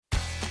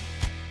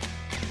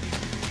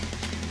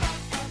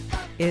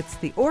It's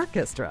the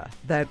orchestra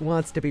that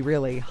wants to be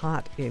really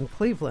hot in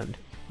Cleveland.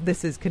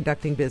 This is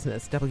Conducting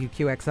Business,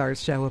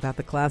 WQXR's show about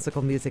the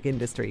classical music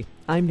industry.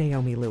 I'm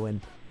Naomi Lewin.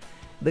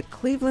 The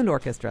Cleveland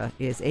Orchestra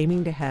is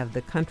aiming to have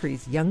the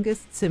country's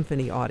youngest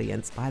symphony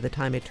audience by the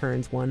time it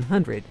turns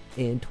 100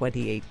 in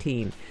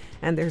 2018.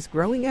 And there's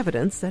growing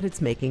evidence that it's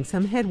making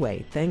some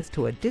headway thanks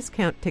to a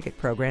discount ticket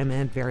program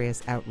and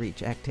various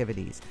outreach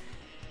activities.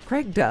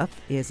 Craig Duff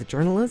is a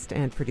journalist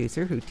and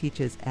producer who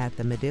teaches at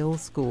the Medill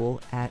School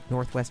at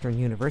Northwestern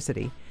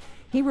University.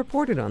 He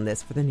reported on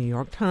this for the New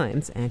York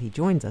Times, and he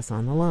joins us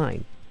on the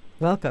line.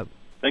 Welcome.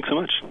 Thanks so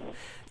much.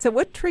 So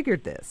what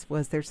triggered this?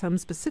 Was there some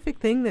specific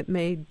thing that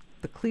made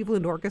the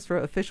Cleveland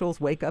Orchestra officials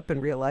wake up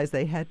and realize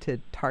they had to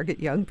target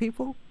young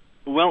people?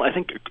 Well, I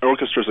think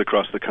orchestras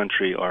across the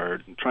country are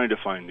trying to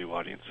find new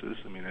audiences.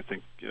 I mean, I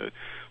think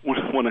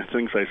one of the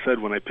things I said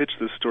when I pitched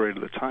this story to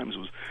the Times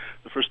was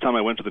the first time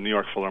I went to the New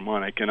York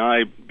Philharmonic, and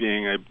I,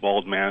 being a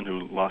bald man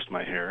who lost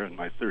my hair in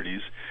my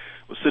 30s,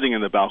 was sitting in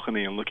the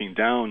balcony and looking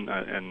down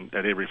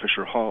at Avery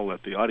Fisher Hall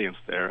at the audience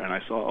there, and I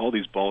saw all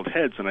these bald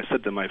heads, and I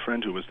said to my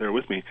friend who was there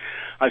with me,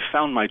 I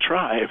found my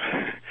tribe.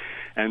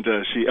 And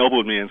she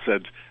elbowed me and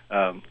said,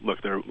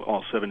 look, they're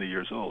all 70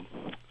 years old.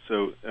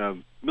 So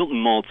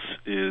Milton Maltz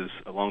is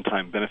a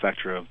longtime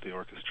benefactor of the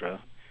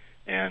orchestra,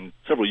 and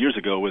several years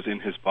ago was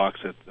in his box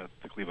at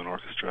the Cleveland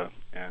Orchestra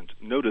and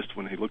noticed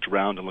when he looked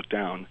around and looked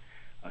down,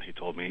 he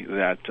told me,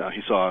 that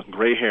he saw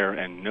gray hair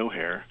and no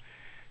hair,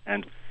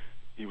 and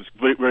he was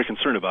very, very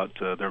concerned about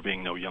there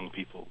being no young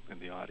people in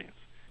the audience.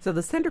 So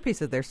the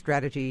centerpiece of their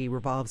strategy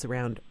revolves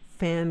around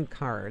fan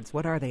cards.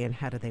 What are they and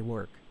how do they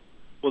work?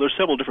 Well, there's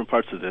several different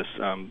parts of this.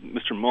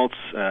 Mr. Maltz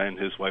and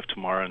his wife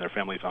Tamara and their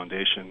family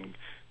foundation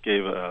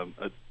gave a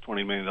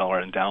 $20 million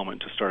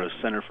endowment to start a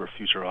center for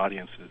future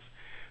audiences.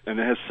 And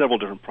it has several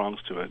different prongs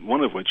to it,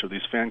 one of which are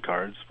these fan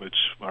cards, which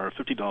are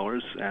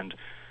 $50, and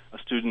a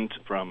student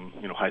from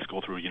high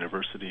school through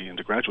university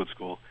into graduate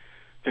school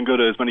can go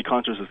to as many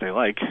concerts as they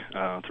like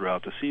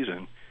throughout the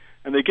season.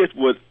 And they get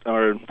what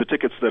are the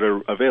tickets that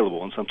are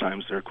available, and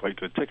sometimes they're quite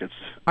good tickets.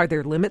 Are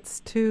there limits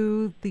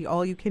to the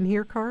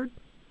all-you-can-hear card?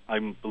 I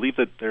believe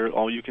that they're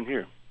all you can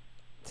hear.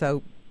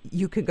 So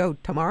you can go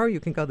tomorrow, you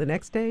can go the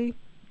next day,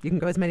 you can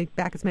go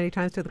back as many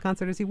times to the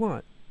concert as you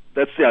want.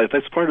 That's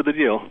part of the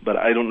deal, but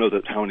I don't know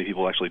how many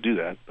people actually do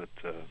that. But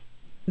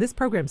this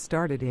program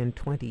started in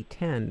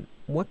 2010.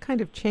 What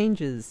kind of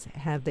changes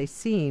have they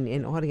seen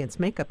in audience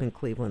makeup in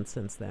Cleveland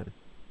since then?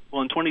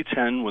 Well, in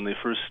 2010, when they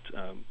first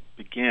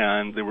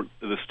began,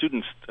 the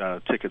students'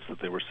 tickets that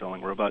they were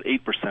selling were about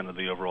 8% of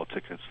the overall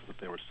tickets that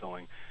they were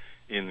selling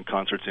in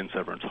concerts in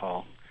Severance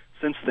Hall.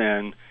 Since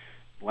then,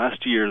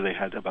 last year they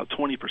had about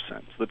 20%.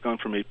 So they've gone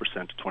from 8%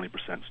 to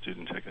 20%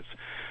 student tickets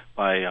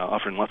by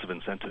offering lots of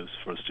incentives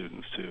for the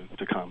students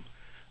to come.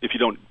 If you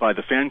don't buy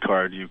the fan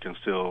card, you can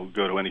still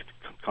go to any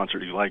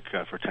concert you like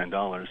for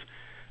 $10.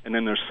 And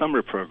then their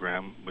summer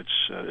program, which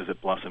is at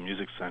Blossom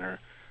Music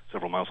Center,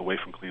 several miles away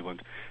from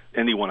Cleveland.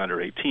 Anyone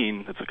under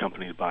 18 that's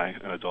accompanied by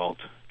an adult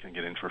can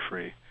get in for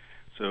free.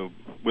 So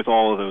with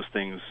all of those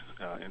things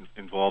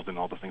involved in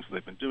all the things that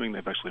they've been doing,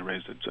 they've actually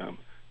raised it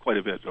quite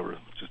a bit over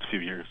just a few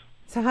years.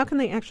 So how can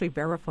they actually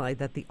verify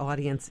that the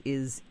audience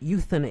is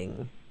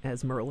youthening,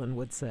 as Merlin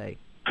would say?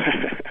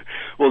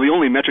 Well, the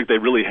only metric they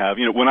really have,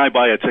 when I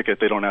buy a ticket,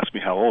 they don't ask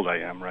me how old I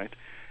am, right?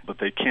 But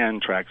they can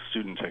track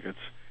student tickets.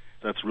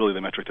 That's really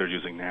the metric they're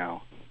using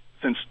now.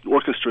 Since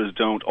orchestras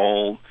don't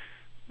all,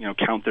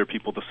 count their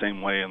people the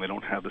same way, and they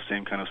don't have the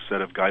same kind of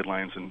set of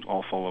guidelines and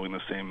all following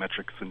the same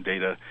metrics and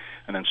data,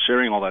 and then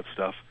sharing all that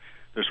stuff,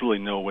 there's really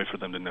no way for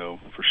them to know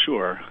for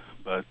sure.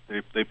 But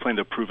they plan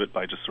to prove it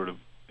by just sort of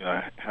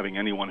having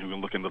anyone who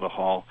can look into the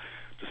hall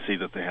to see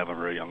that they have a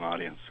very young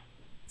audience.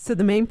 So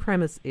the main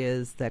premise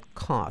is that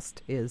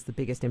cost is the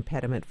biggest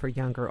impediment for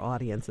younger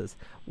audiences.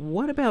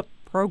 What about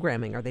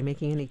programming? Are they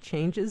making any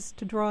changes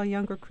to draw a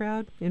younger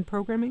crowd in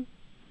programming?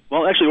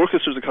 Well, actually,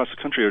 orchestras across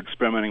the country are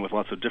experimenting with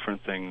lots of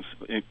different things.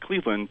 In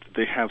Cleveland,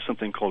 they have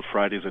something called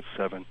Fridays at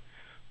 7,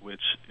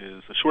 which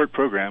is a short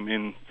program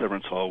in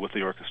Severance Hall with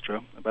the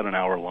orchestra, about an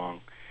hour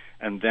long.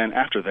 And then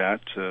after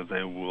that,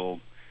 they will,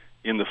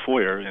 in the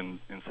foyer in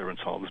Severance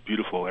Hall, this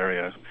beautiful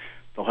area,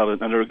 they'll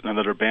have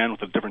another band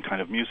with a different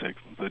kind of music.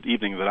 The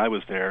evening that I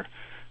was there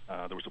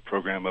was a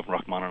program of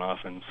Rachmaninoff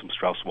and some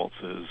Strauss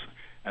waltzes.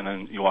 And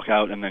then you walk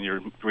out, and then you're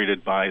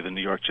greeted by the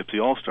New York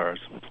Gypsy All-Stars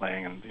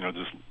playing, and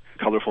just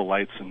colorful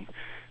lights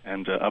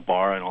and a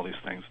bar and all these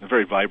things. They're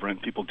very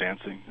vibrant, people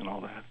dancing and all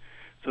that.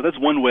 So that's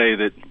one way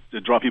to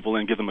draw people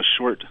in, give them a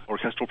short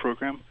orchestral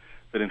program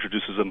that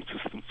introduces them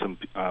to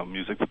some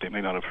music that they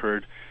may not have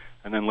heard,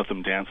 and then let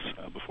them dance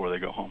before they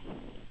go home.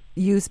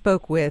 You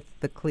spoke with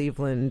the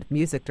Cleveland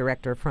music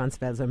director, Franz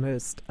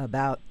Wassermöst,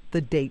 about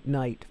the date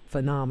night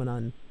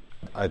phenomenon.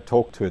 I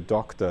talked to a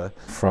doctor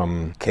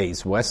from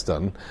Case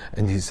Western,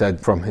 and he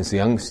said from his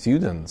young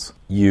students,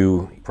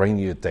 you bring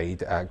your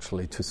date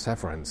actually to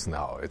Severance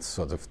now. It's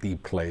sort of the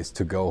place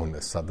to go on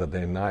a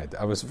Saturday night.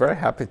 I was very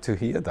happy to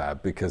hear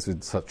that because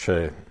it's such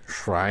a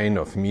shrine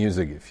of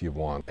music, if you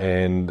want,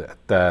 and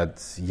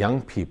that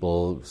young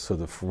people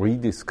sort of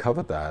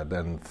rediscover that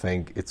and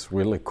think it's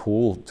really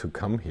cool to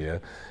come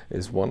here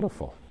is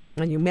wonderful.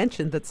 And you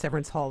mentioned that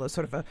Severance Hall is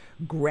sort of a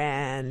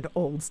grand,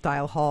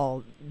 old-style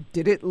hall.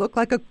 Did it look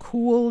like a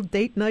cool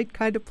date night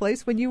kind of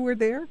place when you were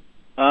there?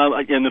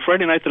 Again, the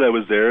Friday night that I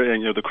was there,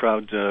 and the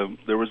crowd,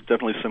 there was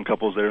definitely some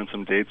couples there and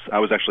some dates. I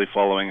was actually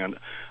following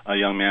a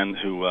young man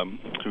who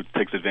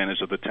takes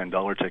advantage of the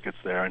 $10 tickets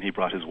there, and he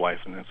brought his wife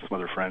and some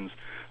other friends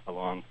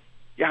along.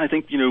 Yeah, I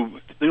think,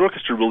 the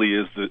orchestra really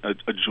is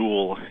a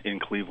jewel in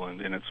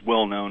Cleveland, and it's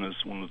well known as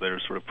one of their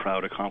sort of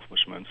proud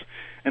accomplishments.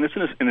 And it's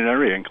in an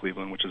area in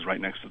Cleveland which is right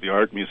next to the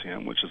Art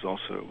Museum, which is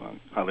also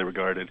highly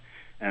regarded,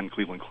 and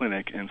Cleveland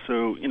Clinic. And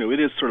so, it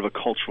is sort of a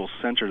cultural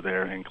center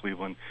there in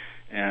Cleveland,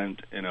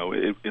 and,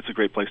 it's a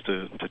great place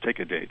to take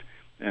a date.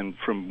 And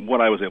from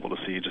what I was able to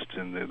see just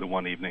in the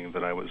one evening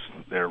that I was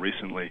there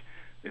recently,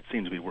 it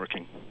seemed to be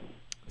working.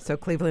 So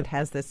Cleveland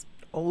has this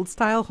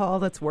old-style hall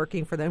that's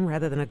working for them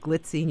rather than a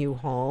glitzy new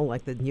hall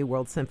like the New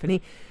World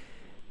Symphony.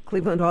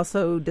 Cleveland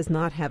also does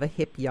not have a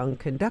hip young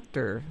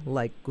conductor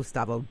like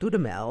Gustavo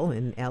Dudamel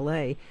in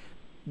L.A.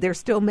 They're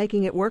still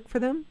making it work for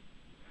them?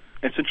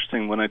 It's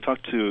interesting. When I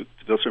talked to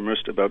Vilser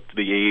Must about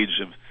the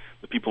age of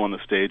the people on the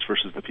stage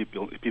versus the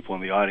people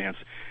in the audience,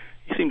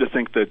 he seemed to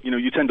think that,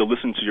 you tend to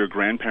listen to your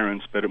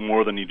grandparents better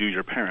more than you do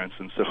your parents.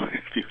 And so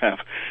if you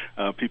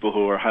have people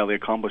who are highly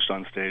accomplished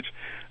on stage,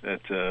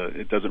 that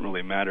it doesn't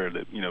really matter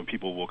that,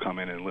 people will come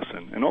in and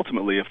listen. And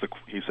ultimately, if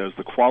he says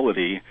the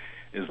quality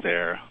is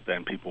there,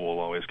 then people will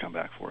always come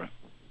back for it.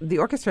 The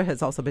orchestra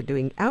has also been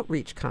doing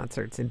outreach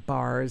concerts in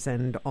bars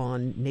and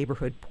on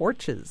neighborhood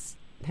porches.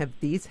 Have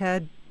these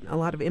had a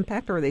lot of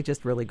impact, or are they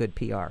just really good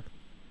PR?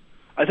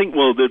 I think,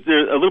 well, there's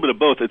a little bit of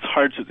both. It's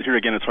hard to, here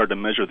again, it's hard to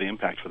measure the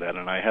impact for that,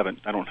 and I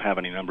don't have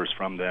any numbers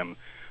from them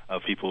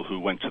of people who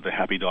went to the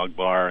Happy Dog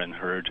Bar and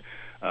heard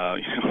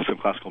some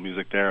classical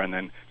music there and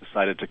then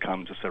decided to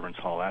come to Severance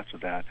Hall after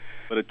that.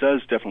 But it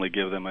does definitely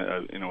give them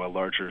a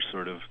larger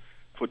sort of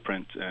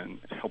footprint, and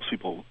it helps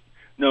people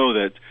know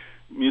that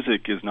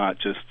music is not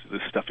just the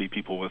stuffy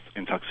people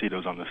in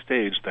tuxedos on the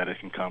stage, that it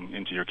can come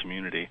into your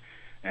community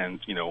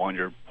and, on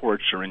your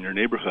porch or in your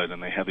neighborhood.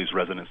 And they have these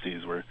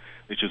residencies where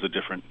they choose a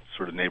different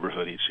sort of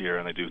neighborhood each year,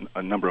 and they do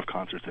a number of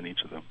concerts in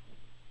each of them.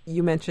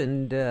 You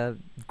mentioned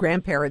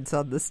grandparents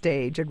on the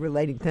stage and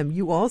relating to them.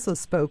 You also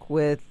spoke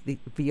with the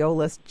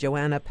violist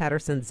Joanna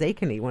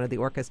Patterson-Zakeney, one of the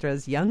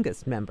orchestra's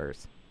youngest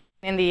members.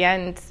 In the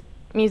end,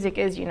 music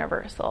is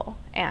universal,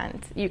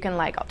 and you can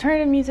like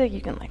alternative music,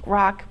 you can like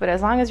rock, but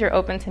as long as you're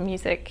open to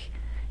music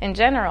in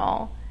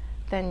general,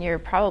 then you're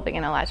probably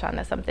going to latch on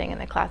to something in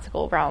the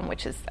classical realm,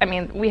 which is,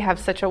 we have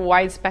such a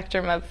wide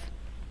spectrum of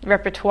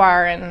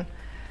repertoire, and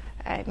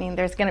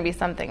there's going to be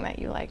something that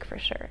you like for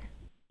sure.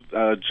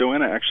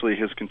 Joanna actually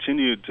has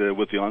continued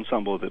with the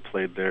ensemble that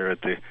played there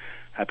at the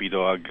Happy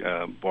Dog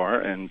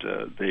Bar, and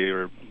they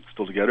are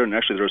still together. And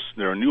actually,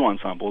 there are new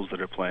ensembles that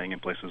are playing in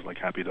places like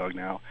Happy Dog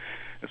now.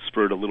 It's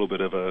spurred a little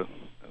bit of a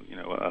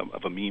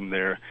meme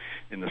there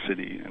in the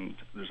city, and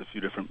there's a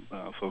few different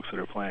folks that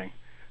are playing.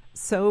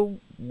 So,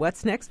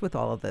 what's next with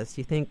all of this?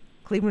 Do you think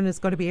Cleveland is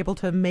going to be able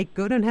to make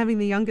good on having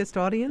the youngest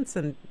audience,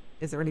 and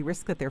is there any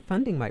risk that their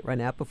funding might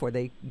run out before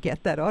they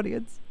get that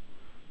audience?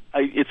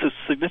 It's a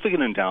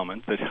significant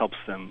endowment that helps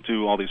them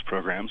do all these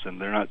programs,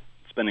 and they're not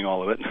spending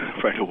all of it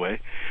right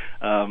away.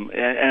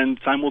 And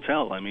time will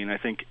tell. I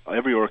think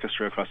every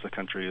orchestra across the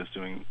country is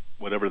doing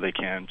whatever they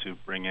can to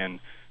bring in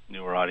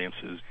newer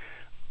audiences.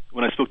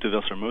 When I spoke to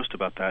Vilser Must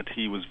about that,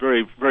 he was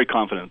very, very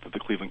confident that the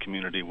Cleveland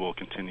community will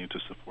continue to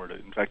support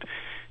it. In fact,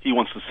 he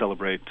wants to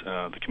celebrate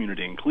the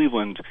community in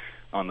Cleveland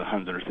on the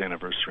 100th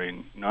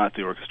anniversary, not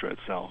the orchestra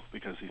itself,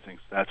 because he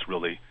thinks that's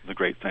really the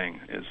great thing,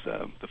 is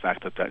the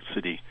fact that that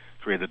city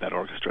created that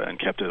orchestra and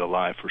kept it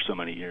alive for so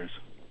many years.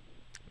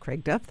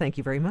 Craig Duff, thank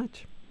you very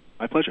much.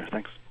 My pleasure.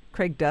 Thanks.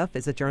 Craig Duff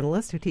is a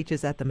journalist who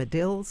teaches at the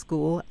Medill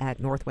School at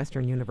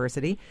Northwestern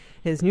University.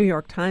 His New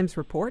York Times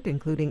report,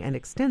 including an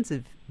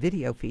extensive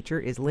video feature,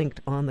 is linked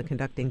on the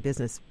Conducting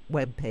Business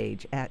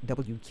webpage at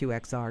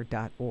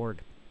WQXR.org.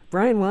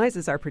 Brian Wise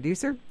is our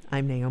producer.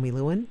 I'm Naomi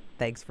Lewin.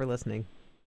 Thanks for listening.